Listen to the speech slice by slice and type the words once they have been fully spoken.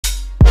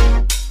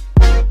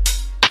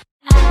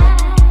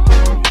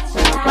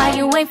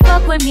You ain't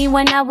fuck with me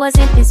when I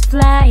wasn't this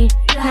fly.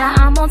 Now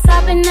I'm on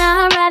top and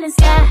now I'm riding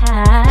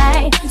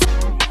sky.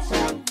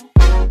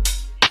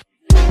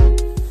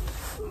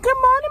 Good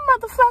morning,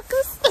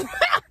 motherfuckers.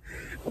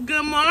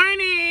 Good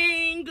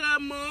morning.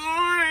 Good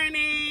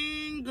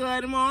morning.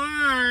 Good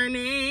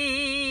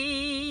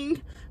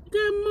morning.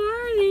 Good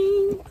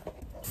morning.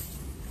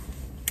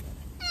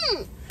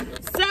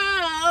 So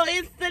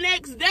it's the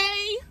next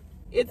day.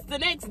 It's the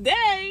next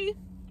day.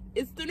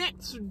 It's the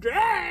next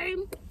day.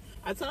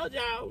 I told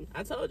y'all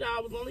I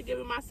was only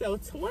giving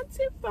myself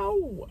 24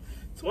 hours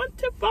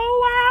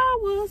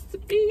to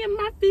be in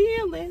my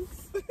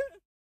feelings.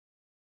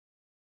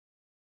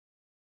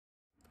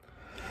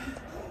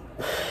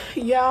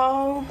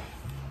 Y'all,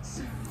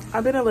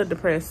 I've been a little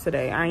depressed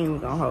today. I ain't even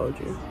gonna hold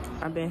you.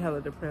 I've been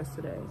hella depressed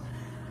today.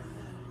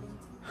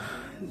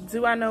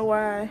 Do I know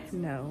why?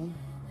 No.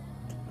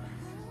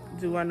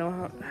 Do I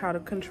know how to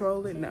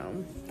control it?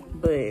 No.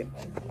 But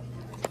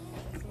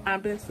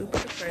I've been super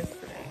depressed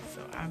today.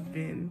 So I've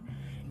been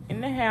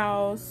in the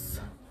house.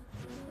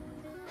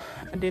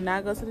 I did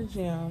not go to the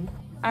gym.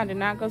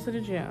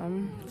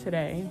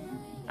 Today.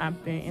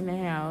 I've been in the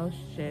house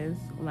just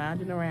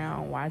lounging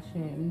around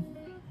watching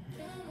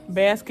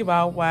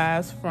Basketball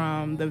Wives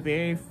from the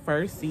very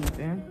first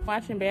season.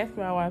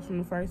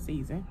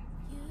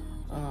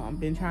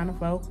 Been trying to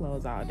fold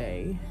clothes all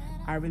day.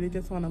 I really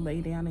just want to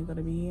lay down and go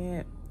to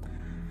bed.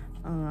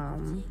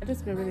 I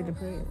just been really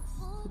depressed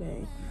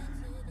today.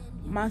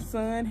 My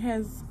son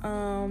has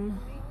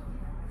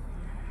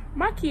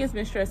my kids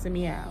been stressing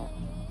me out.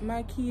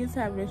 My kids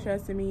have been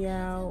stressing me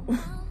out.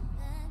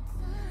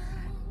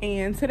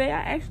 And today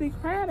I actually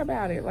cried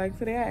about it.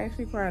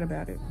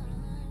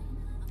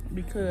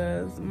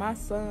 Because my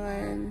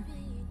son,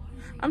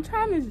 I'm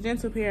trying this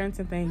gentle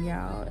parenting thing,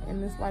 y'all.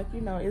 And it's like,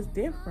 you know, it's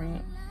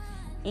different.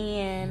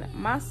 And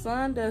my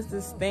son does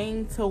this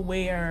thing to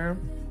where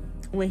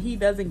when he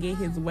doesn't get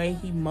his way,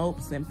 he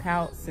mopes and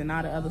pouts and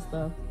all the other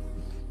stuff.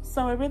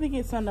 So it really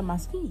gets under my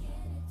skin.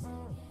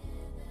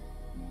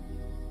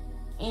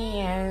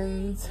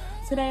 And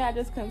today I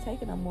just couldn't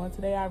take it no more.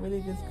 Today I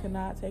really just could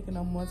not take it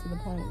no more, to the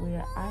point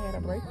where I had a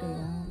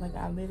breakdown. Like,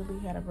 I literally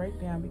had a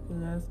breakdown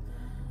because,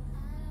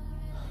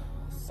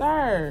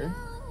 sir,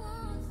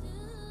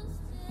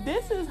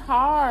 this is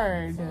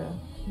hard.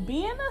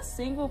 Being a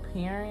single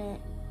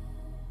parent,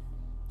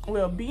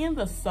 well, being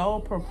the sole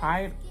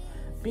provider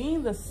parent,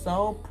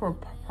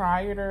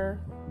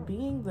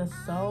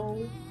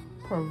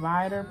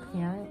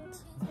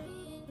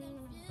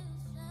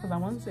 because I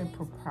want to say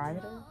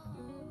proprietor,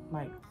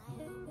 like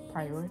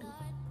priority,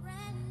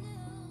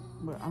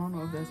 but I don't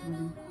know if that's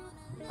really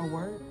a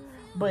word.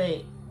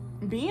 But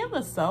being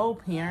the sole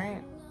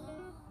parent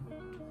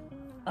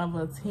of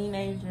a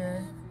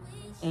teenager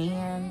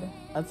and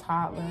a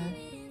toddler,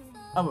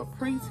 of a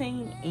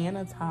preteen and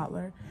a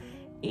toddler,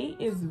 it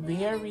is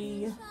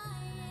very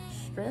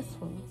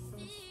stressful.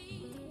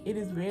 It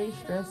is very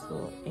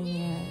stressful,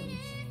 and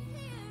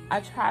I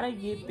try to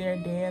get their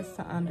dads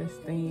to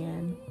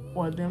understand,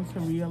 or them to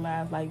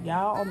realize, like,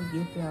 y'all only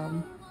get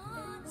them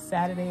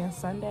Saturday and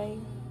Sunday.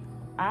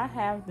 I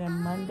have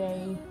them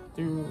Monday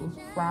through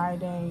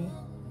Friday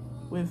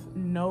with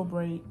no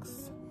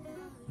breaks,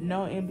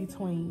 no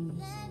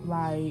in-betweens.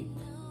 Like,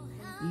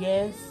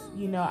 yes,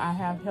 you know, I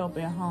have help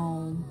at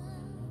home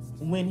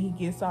when he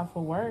gets off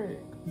of work,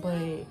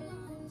 but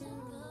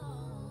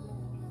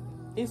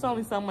it's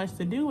only so much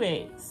to do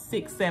at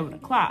 6, 7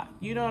 o'clock.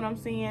 You know what I'm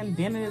saying?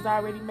 Dinner is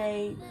already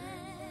made.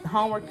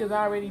 Homework is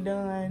already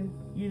done.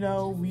 You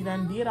know, we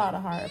done did all the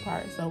hard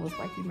part. So it's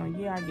like, you know,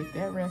 yeah, I get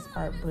that rest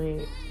part,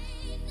 but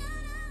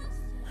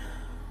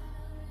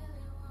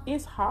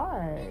it's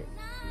hard.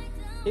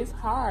 It's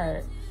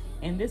hard.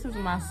 And this is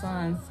my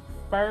son's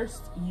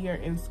first year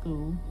in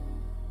school.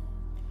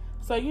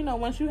 So, you know,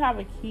 once you have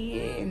a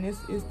kid and this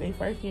is their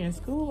first year in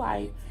school,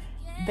 like,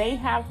 they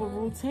have a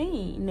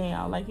routine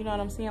now. Like, you know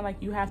what I'm saying?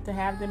 Like, you have to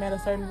have them at a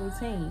certain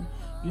routine.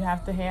 You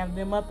have to have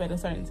them up at a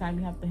certain time.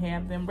 You have to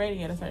have them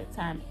ready at a certain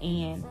time.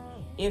 And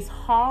it's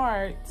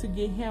hard to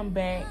get him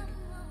back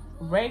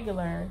to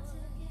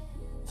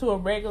a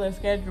regular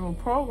scheduled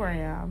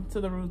program,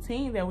 to the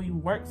routine that we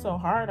work so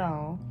hard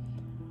on,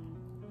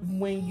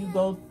 when you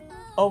go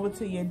over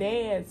to your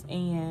dad's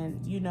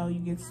and, you know, you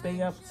get to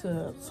stay up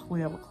to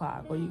 12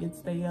 o'clock, or you get to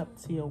stay up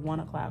till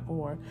 1 o'clock,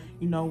 or,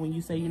 you know, when you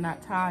say you're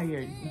not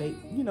tired, they,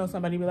 you know,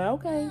 somebody be like,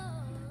 okay,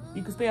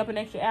 you can stay up an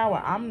extra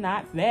hour. I'm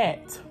not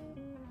that.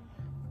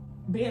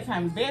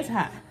 Bedtime is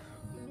bedtime.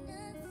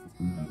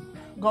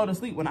 Go to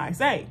sleep when I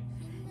say.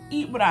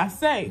 Eat what I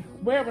say.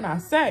 Wear what I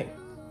say.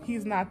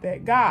 He's not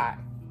that guy.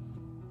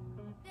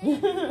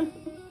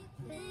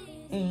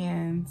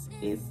 And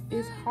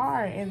it's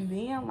hard. And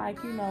then,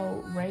 like, you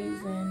know,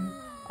 raising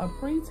a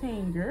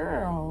preteen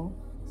girl,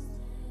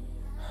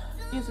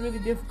 it's really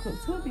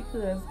difficult too,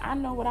 because I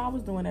know what I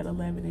was doing at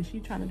 11 and she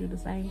trying to do the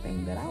same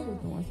thing that I was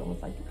doing. So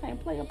it's like, you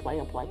can't play a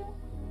player.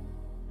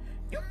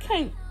 You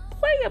can't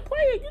play a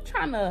player. You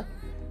trying to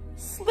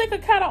slick a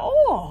cat of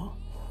oil.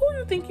 Who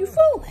you think you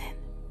fooling?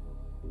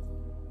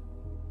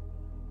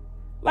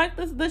 Like,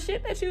 the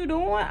shit that you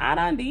doing, I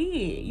done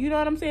did. You know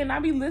what I'm saying? I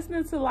be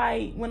listening to,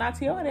 like, when I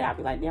tell her that, I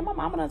be like, damn, my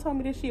mama done told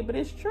me this shit. But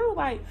it's true.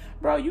 Like,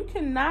 bro, you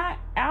cannot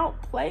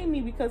outplay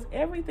me because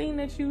everything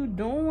that you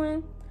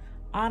doing,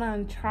 I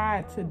done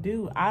tried to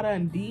do. I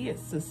done did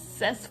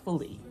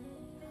successfully.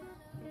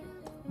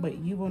 But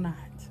you will not.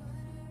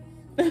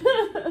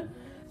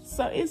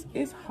 So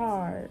it's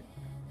hard.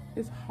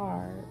 It's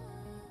hard.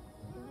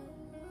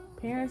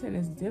 Parenting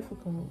is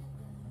difficult.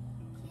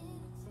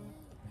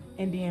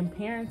 And then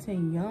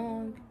parenting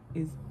young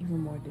is even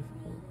more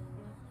difficult.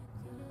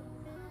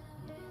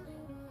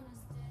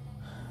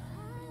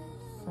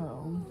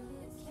 So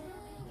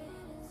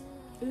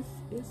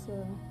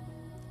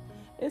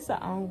it's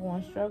an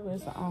ongoing struggle.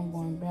 It's an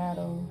ongoing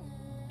battle.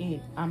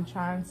 I'm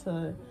trying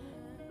to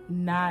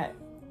not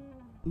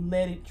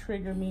let it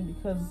trigger me,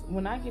 because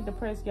when I get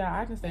depressed, y'all,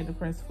 I can stay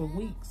depressed for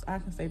weeks. I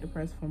can stay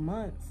depressed for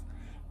months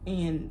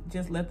and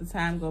just let the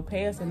time go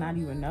past and not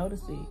even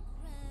notice it.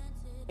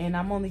 And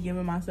I'm only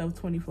giving myself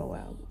 24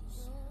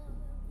 hours.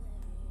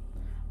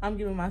 I'm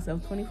giving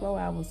myself 24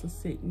 hours to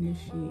sit in this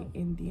shit,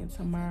 and then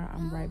tomorrow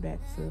I'm right back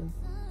to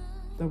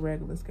the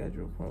regular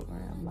scheduled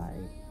program.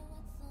 Like,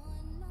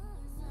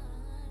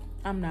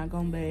 I'm not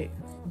gonna let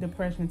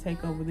depression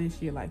take over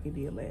this year like it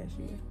did last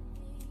year.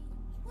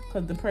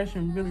 Because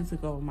depression really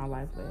took over my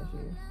life last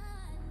year.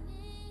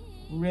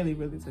 Really,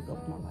 really took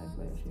over my life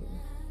last year.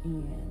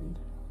 And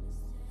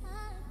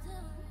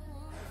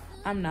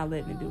I'm not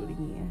letting it do it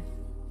again.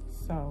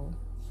 So,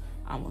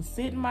 I'm going to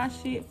sit in my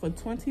shit for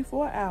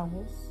 24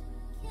 hours.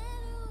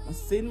 I'm going to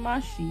sit in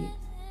my shit.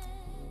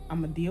 I'm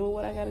going to deal with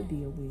what I got to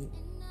deal with.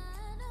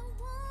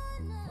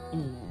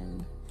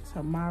 And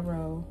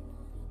tomorrow,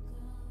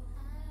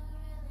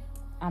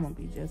 I'm going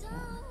to be just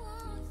fine.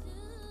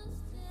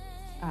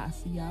 I'll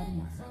see y'all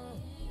tomorrow.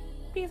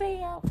 Peace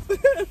out.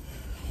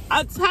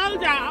 I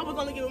told y'all I was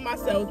only giving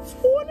myself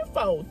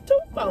 24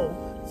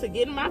 to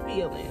get in my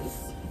feelings.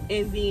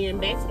 And then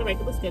back to the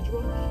regular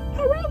schedule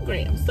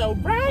program. So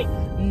right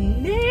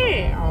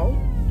now,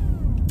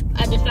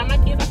 I just dropped my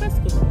kids off at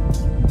school.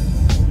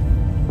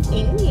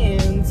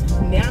 And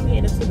now I'm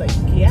headed to the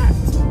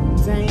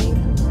goddamn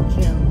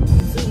gym.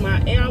 Do my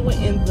hour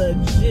in the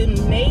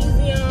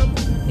gymnasium.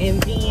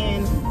 And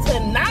then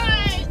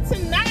tonight,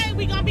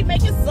 we're going to be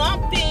making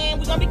something.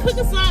 We're going to be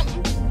cooking something.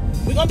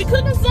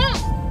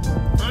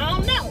 I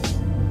don't know.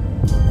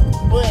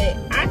 But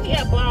I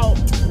had bought,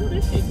 ooh,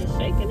 this shit just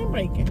shaking and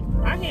breaking.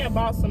 I had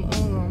bought some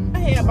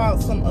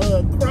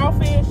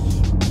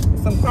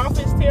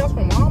crawfish tails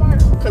from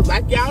Walmart. Cause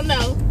like y'all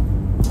know,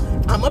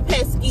 I'm a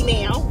pesky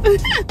now.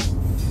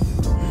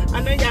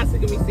 I know y'all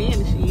sick of me saying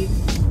the shit.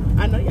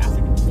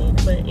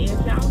 But as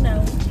y'all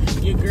know,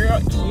 your girl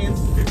is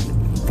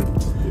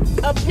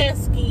a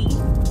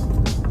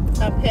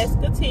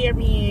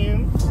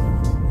pescatarian.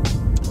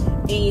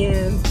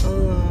 And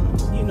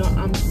you know,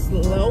 I'm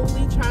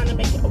slowly trying to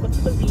make it over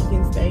to the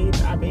vegan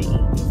stage. I've been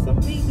eating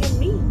some vegan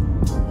meat.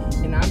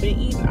 And I've been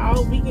eating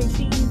all vegan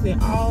cheese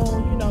and all,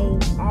 you know,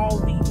 all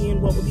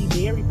vegan, what would be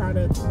dairy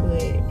products.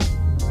 But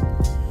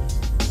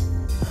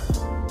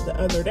the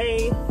other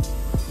day,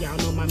 y'all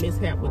know my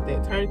mishap with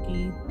that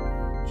turkey.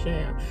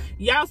 Child.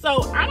 Y'all,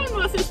 so I don't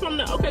know if it's from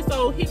the, okay,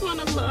 so here going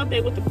a little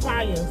update with the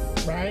papayas,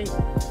 right?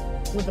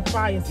 With the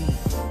papaya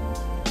seeds.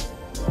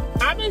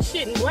 I've been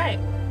shitting black.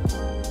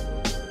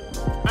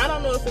 I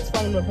don't know if it's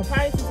from the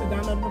papaya seeds, because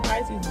I know the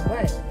papaya seeds is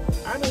black.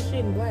 I've been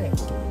shitting black.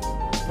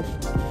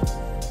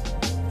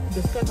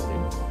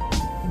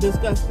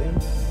 Disgusting.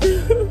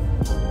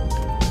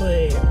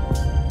 But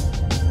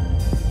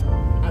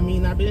I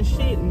mean, I've been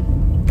shitting.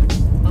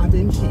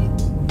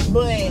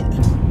 But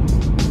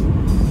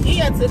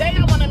yeah, today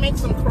I want to make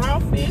some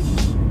crawfish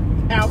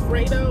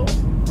Alfredo.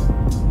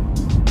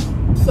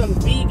 Some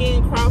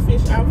vegan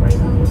crawfish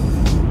Alfredo.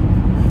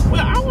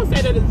 Well, I won't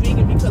say that it's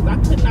vegan because I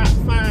could not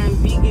find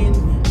vegan,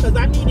 because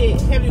I needed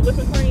heavy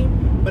whipping cream,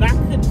 but I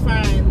couldn't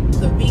find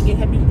the vegan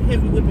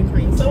heavy whipping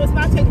cream. So it's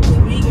not technically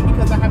vegan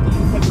because I have to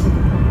use heavy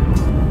whipping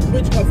cream,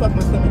 which gonna fuck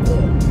my stomach up.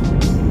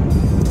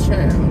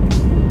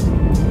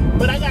 Child.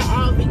 But I got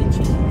all vegan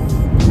cheese.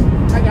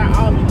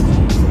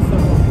 So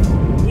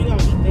we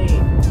gonna eat that.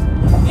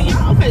 And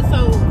y'all, okay, so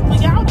for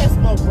y'all that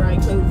smoke, right?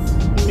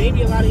 Because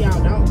maybe a lot of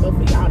y'all don't, but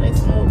for y'all that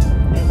smoke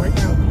and work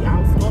out, do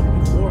y'all smoke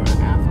before or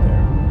after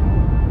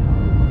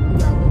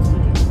y'all go to the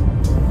gym?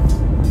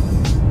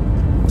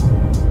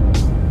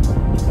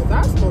 Because I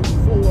smoke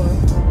before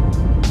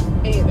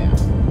and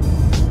after.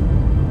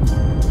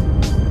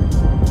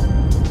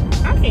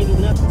 I can't do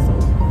nothing, so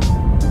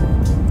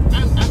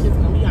I'm just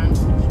gonna be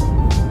honest with you.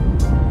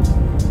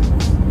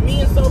 Me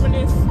and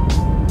soberness,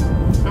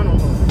 I don't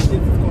know if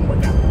this is gonna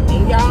work out.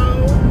 And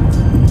y'all,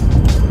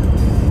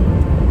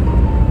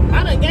 I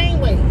done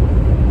gained weight.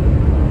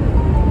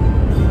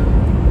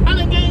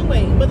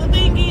 But the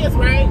thing is,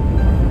 right,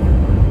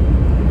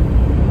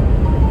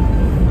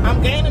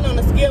 I'm gaining on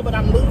the scale, but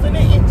I'm losing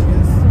in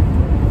inches.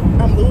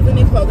 I'm losing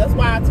in clothes. That's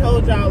why I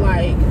told y'all,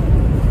 like,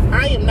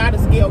 I am not a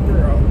scale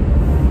girl.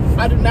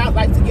 I do not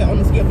like to get on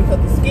the scale because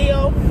the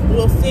scale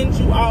will send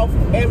you off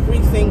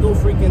every single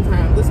freaking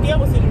time. The scale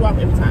will send you off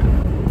every time.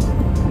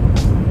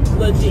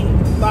 Legit.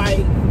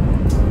 Like,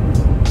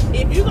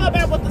 if you go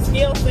by what the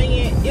scale's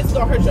saying, it's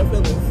gonna hurt your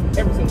feelings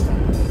every single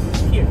time.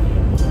 Here.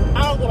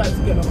 I don't go by the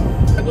scale no more.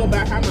 I go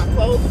by how my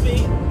clothes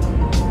fit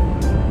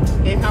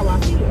and how I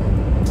feel.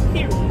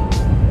 Period.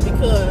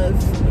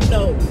 Because, you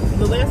know,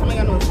 the last time I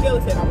got on the scale,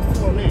 it said I was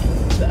 209.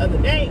 The other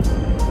day,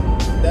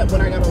 that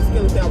when I got on the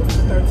scale, it said I was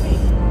 213.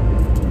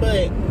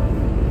 But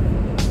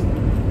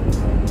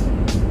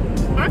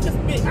I can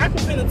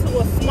fit into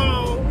a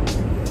small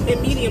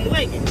and medium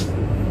legging.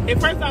 At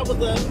first I was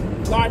a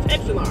large,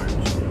 extra large.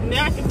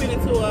 Now I can fit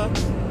into a,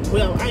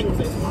 well, I ain't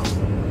gonna say small,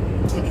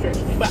 I'm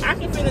stretching, but I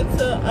can fit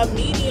into a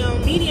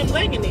medium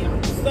legging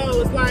now.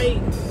 So it's like,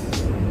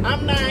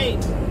 I'm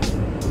not,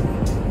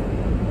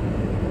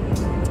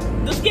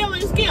 the scale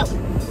ain't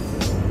scaling.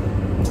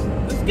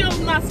 The scale is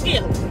not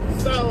scaling.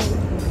 So,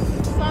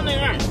 something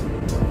ain't right.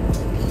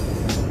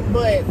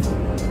 But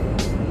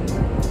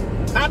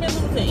I've been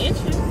losing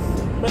inches,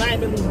 but I ain't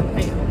been losing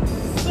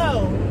pounds.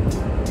 So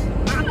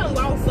I done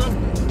lost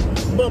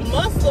something. But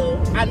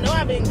muscle, I know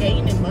I've been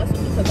gaining muscle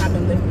because I've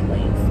been lifting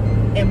weights.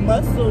 And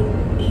muscle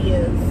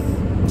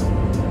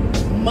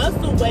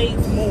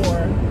weighs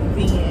more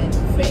than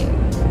fat.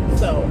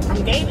 So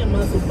I'm gaining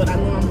muscle, but I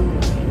know I'm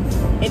losing fat.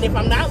 And if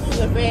I'm not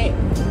losing fat,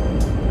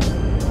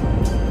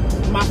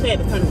 my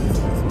fat is turning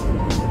into muscle.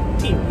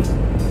 Period.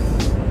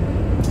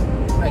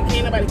 Like,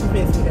 can't nobody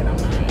convince me that I'm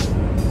not.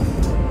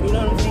 You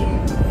know what I'm saying?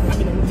 I've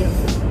been in the gym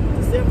for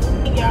simple.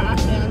 Y'all,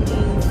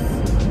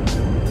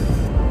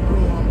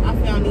 I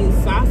found these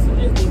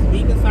sausages, these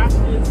vegan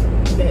sausages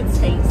that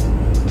taste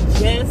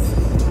just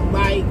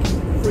like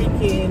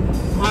freaking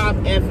Bob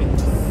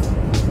Evans.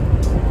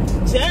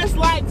 Just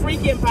like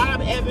freaking Bob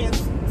Evans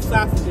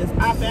sausages.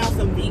 I found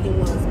some vegan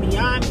ones.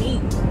 Beyond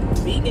Meat.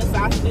 Vegan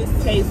sausages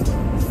taste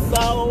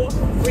so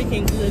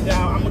freaking good,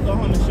 y'all. I'm gonna go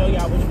home and show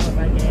y'all which ones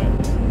I got.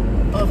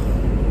 Ugh.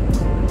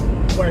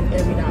 Worth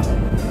every dollar.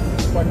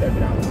 Worth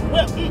every dollar.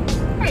 Well, I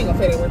ain't gonna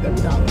say they're worth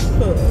every dollar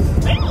because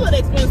they a little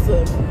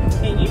expensive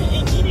and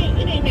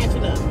it ain't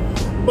matching up.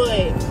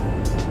 But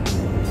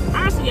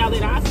I'll see y'all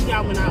later. I'll see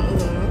y'all when I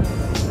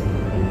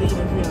leave this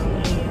video.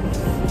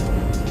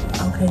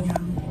 Okay,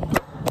 y'all.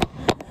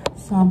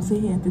 So I'm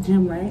sitting at the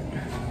gym, right?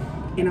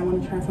 And I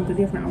want to try something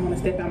different. I want to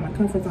step out my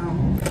comfort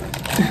zone.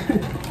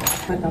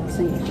 Like I was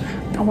saying,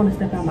 I want to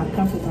step out my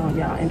comfort zone,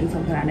 y'all, and do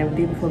something I never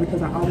did before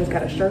because I always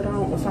got a shirt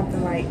on or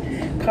something like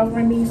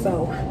covering me.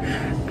 So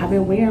I've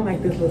been wearing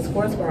like this little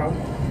sports bra,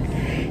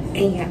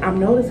 and I'm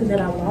noticing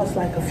that I lost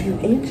like a few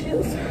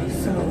inches.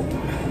 So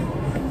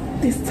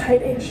this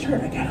tight ass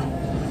shirt I got on,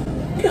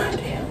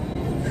 goddamn.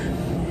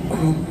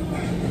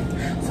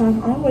 So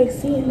I'm always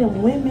seeing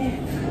them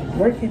women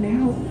working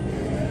out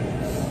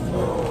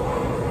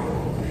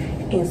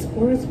in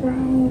sports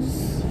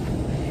bras.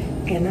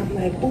 And I'm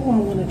like, oh, I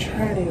want to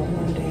try that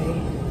one day.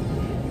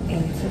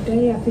 And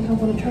today, I think I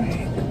want to try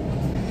it.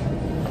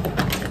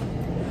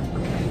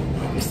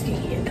 I'm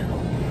scared though.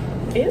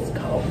 It's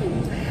cold.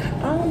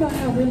 I don't know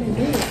how women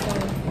do it, so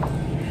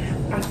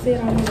I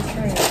said I want to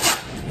try it.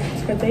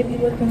 But they be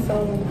looking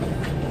so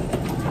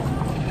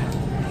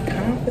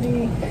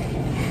confident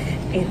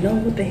and know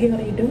what the hell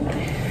they doing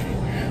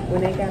when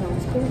they got on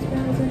sports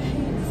bras and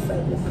shit. So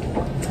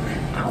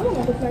I don't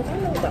know, look like I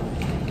know what I'm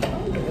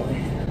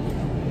doing.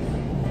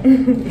 Oh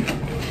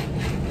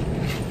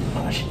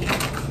shit.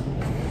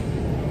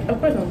 Of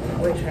course I'm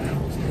always trying to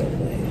hold still,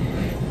 but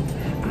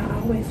I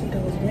always see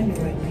those women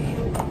like that.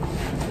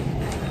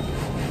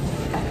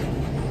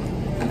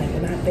 Like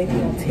when they be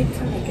on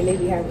TikTok and they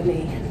be having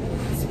their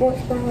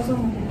sports bras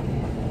on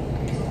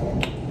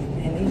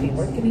and they be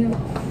working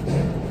out.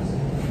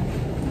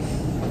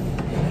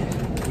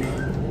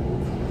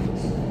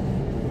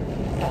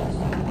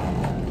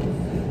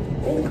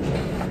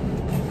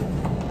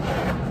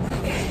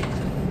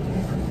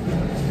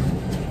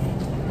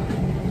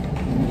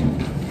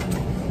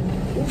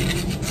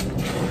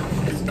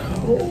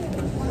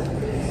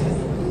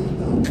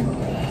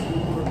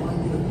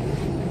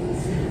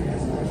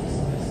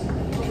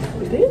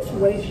 This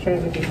waist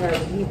training is hard to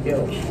keep,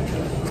 yo.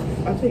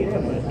 I'll tell you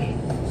that much.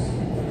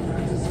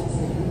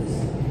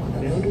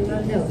 They don't do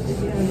nothing else. They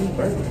be having me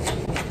first.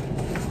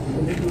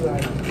 And they be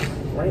like,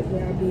 right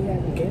where I be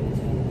having gas.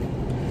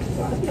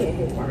 So I be in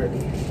here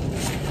farting.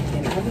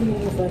 And I be in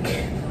here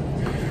fucking,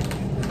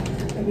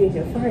 I be in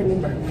here farting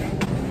and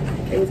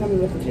burping. Every time we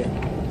go to the gym,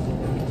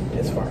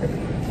 it's farting.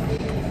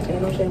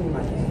 Ain't no shame in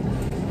my game.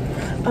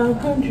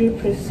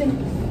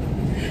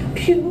 100%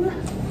 pure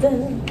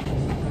love.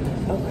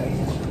 Okay.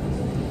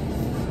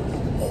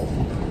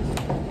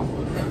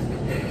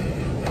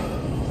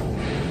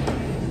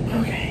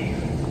 Okay.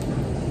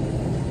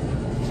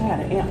 I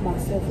gotta amp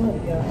myself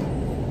up, y'all.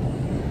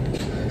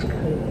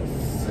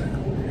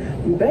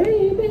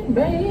 Baby, baby,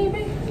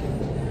 baby,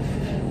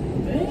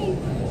 baby.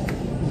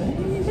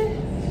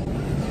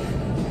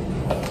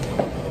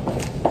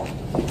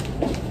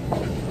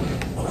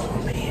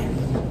 Oh man.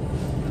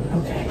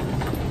 Okay.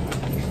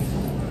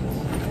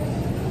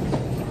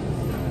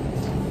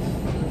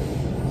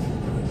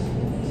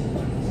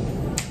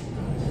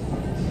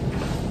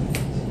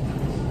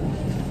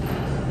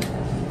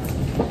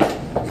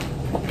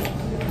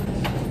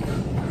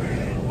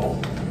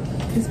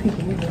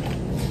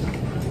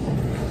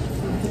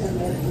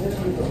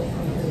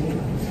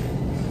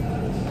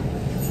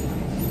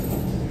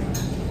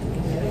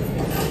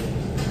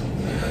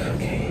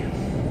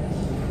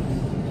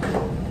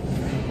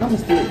 I'ma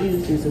still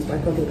use this as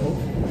like a little,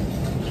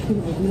 you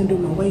know, I'm gonna do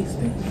my waist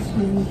thing.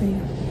 You know what I'm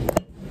saying?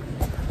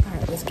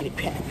 Alright, let's get it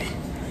popping.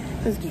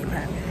 Let's get it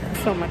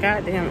popping. So my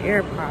goddamn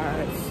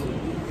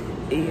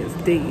AirPods is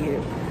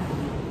dead.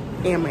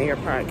 And my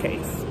AirPod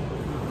case.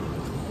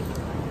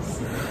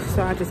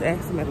 So I just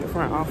asked them at the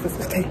front office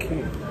if they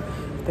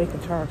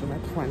can charge them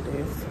at the front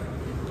desk.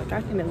 Like,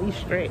 I can at least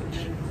stretch.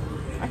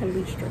 I can at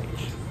least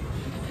stretch.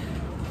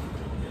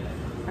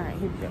 Alright,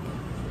 here we go.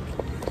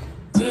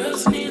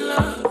 Girls need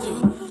love,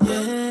 too.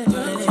 Yeah,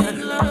 girls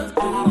need love,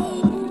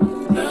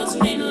 too. Girls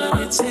need love.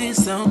 Let me tell you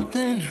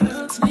something.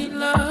 Girls need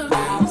love.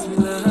 Girls need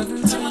love.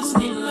 Girls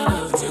need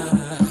love.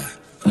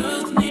 Yeah.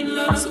 Girls need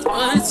love. So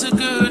what's a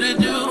girl to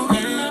do?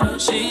 Yeah.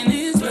 She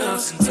needs love.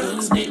 Some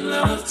girls need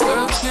love.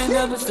 Girls can't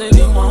never say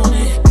they want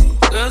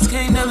it. Girls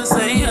can't never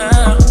say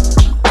how.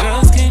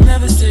 Girls can't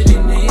never say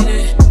they need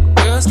it.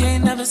 Girls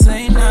can't never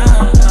say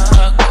nah.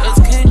 Girls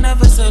can't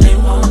never say they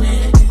want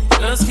it.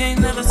 Girls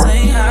can't never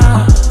say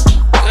how.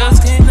 Girls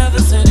can't never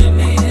say they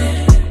need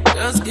it.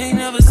 Girls can't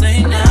never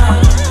say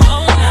nah.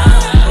 Oh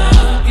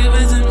nah. Give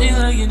it to me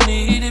like you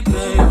need it,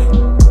 baby.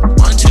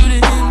 Want you to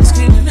hear me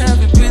screaming,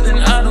 have it breathing.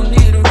 I don't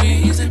need a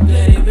reason,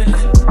 baby. I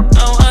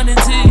want it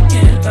till you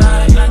can't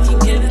buy. I can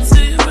get it to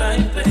you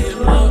right,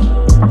 baby.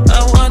 I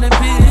wanna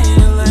be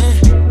healing.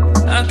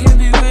 I can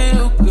be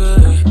real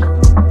good.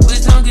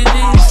 Please don't get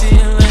these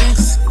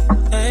feelings.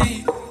 Hey,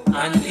 I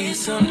need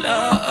some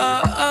love.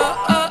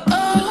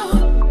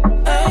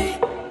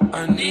 I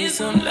need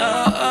some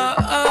love.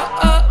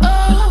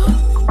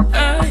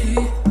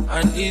 Ay,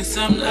 I need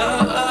some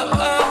love.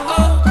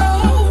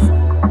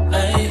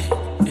 Ay,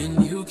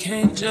 and you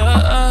can't judge.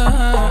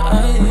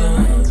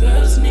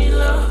 Girls need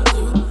love.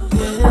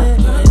 Yeah,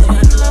 girls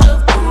need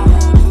love.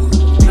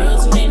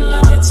 Girls need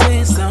love. Let me tell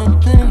you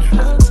something.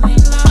 Girls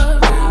need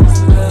love.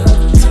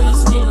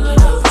 Girls need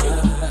love.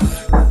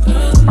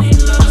 Girls need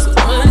love. So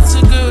what's a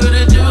girl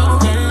to do?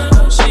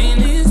 She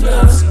needs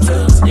love.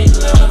 Girls need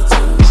love too.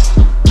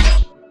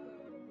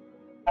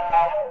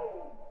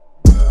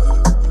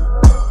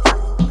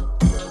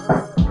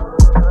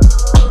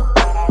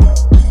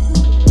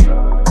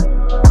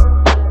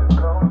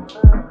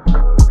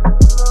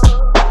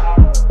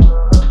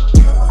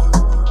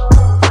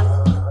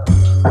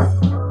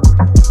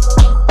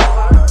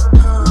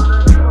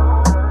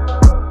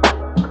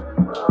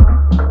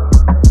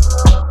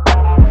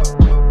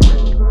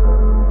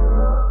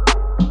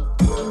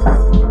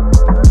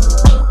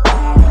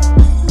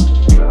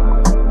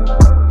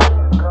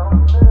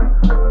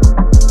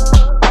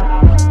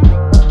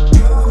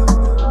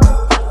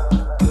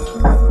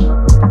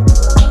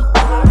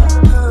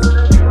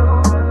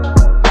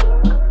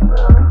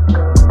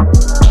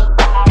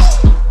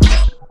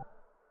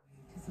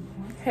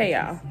 Hey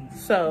y'all,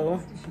 so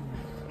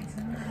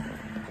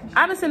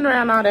I've been sitting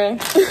around all day.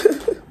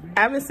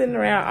 I've been sitting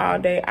around all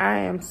day. I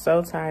am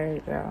so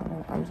tired,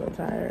 y'all. I'm so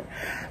tired.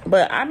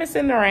 But I've been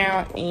sitting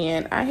around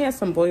and I had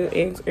some boiled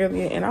eggs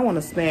earlier and I want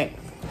a snack.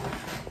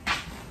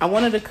 I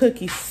wanted a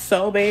cookie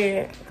so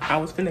bad. I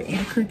was gonna eat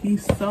a cookie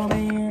so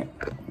bad.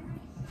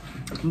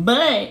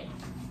 But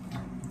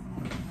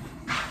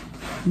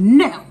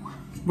no,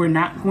 we're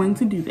not going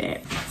to do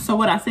that. So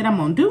what I said I'm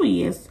gonna do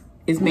is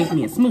make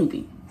me a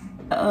smoothie.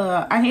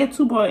 I had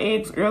 2 boiled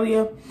eggs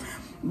earlier,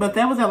 but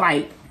that was at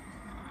like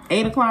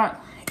 8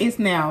 o'clock. It's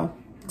now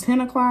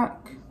 10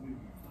 o'clock.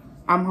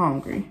 I'm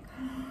hungry.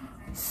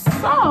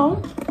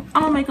 So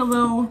I'm gonna make a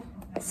little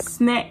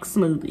snack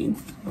smoothie.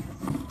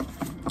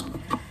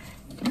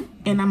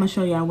 And I'm gonna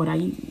show y'all what I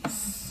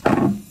use.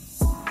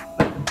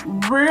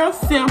 Real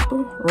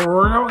simple,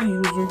 real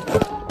easy,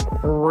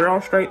 real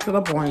straight to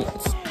the point.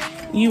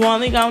 You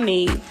only gonna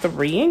need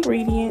 3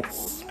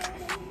 ingredients.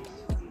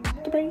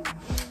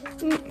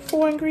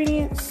 4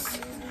 ingredients.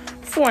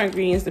 4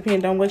 ingredients,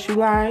 depending on what you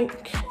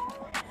like.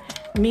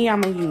 Me,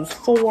 I'm gonna use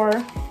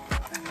 4.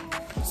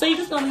 So you're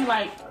just gonna need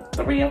like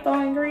 3 or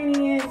 4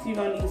 ingredients. You're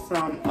gonna need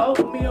some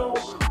oat milk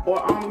or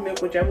almond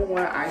milk, whichever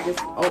one. I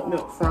get oat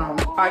milk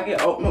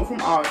from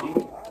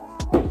Aldi.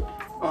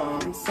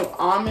 Some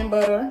almond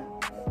butter,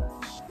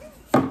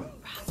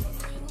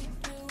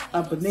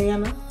 a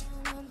banana,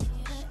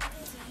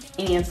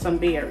 and some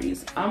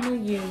berries. I'm gonna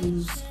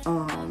use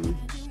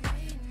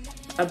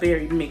a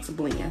berry mix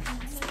blend.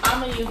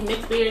 I'm gonna use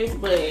mixed berries,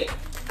 but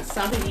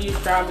some people use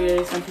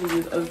strawberries, some people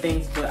use other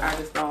things, but I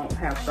just don't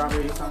have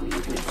strawberries, so I'm gonna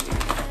use mixed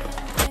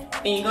berries.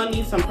 And you're gonna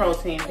need some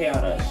protein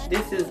powder.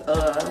 This is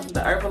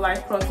the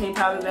Herbalife protein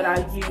powder that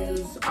I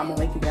use. I'm gonna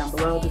link it down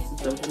below. This is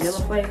the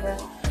vanilla flavor.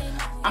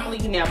 I'm gonna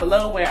link it down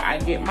below where I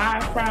get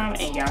mine from,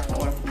 and y'all can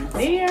order from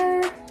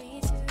there.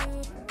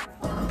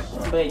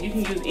 But you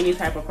can use any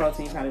type of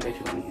protein powder that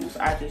you want to use.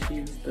 I just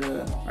use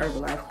the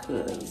Herbalife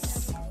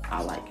because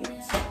I like it.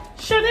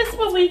 So this is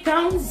what we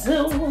gonna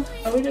do.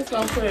 We're just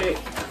gonna put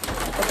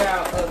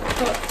about a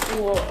cup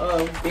full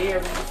of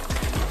berries.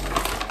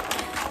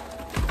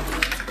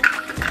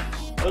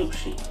 Oh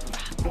shit.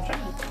 I'm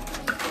trying.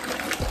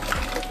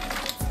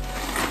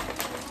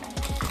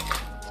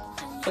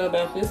 So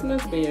about this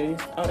much berries.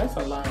 Oh, that's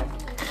a lot.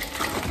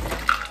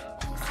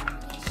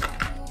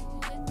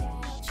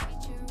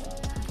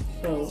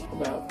 know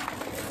about.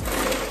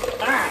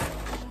 Ah!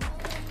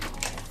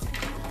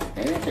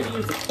 Maybe I should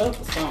use a cup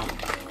or something.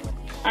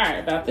 Alright,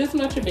 about this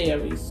much of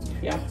berries.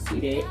 Y'all can see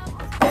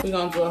that. We're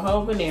gonna do a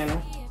whole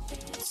banana.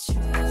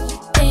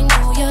 They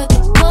know you're the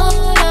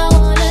one I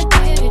wanna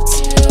give it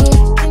to.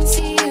 Can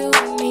see you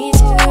and me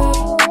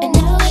too. And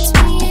now it's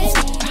me and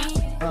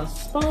you. A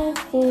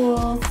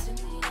spoonful.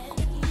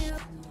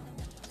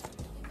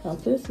 About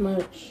this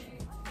much.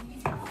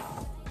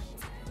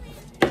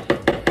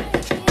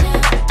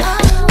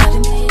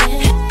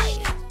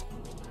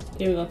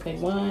 Then we're gonna take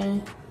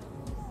 1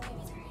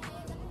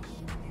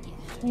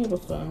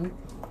 tablespoon.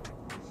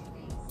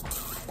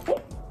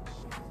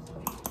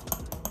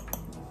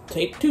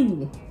 Take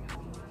 2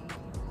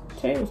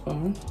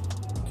 tablespoons.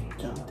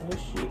 Dump that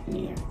shit in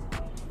there.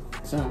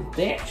 Dump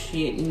that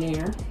shit in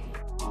there.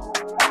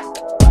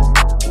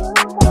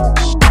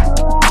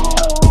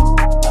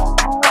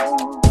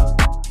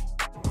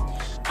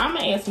 I'm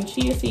gonna add some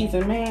chia seeds,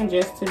 man,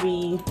 just to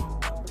be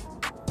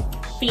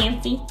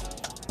fancy.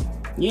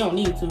 You don't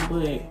need to,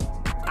 but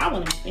I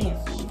want to be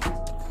fancy.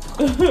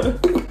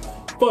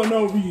 For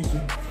no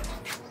reason.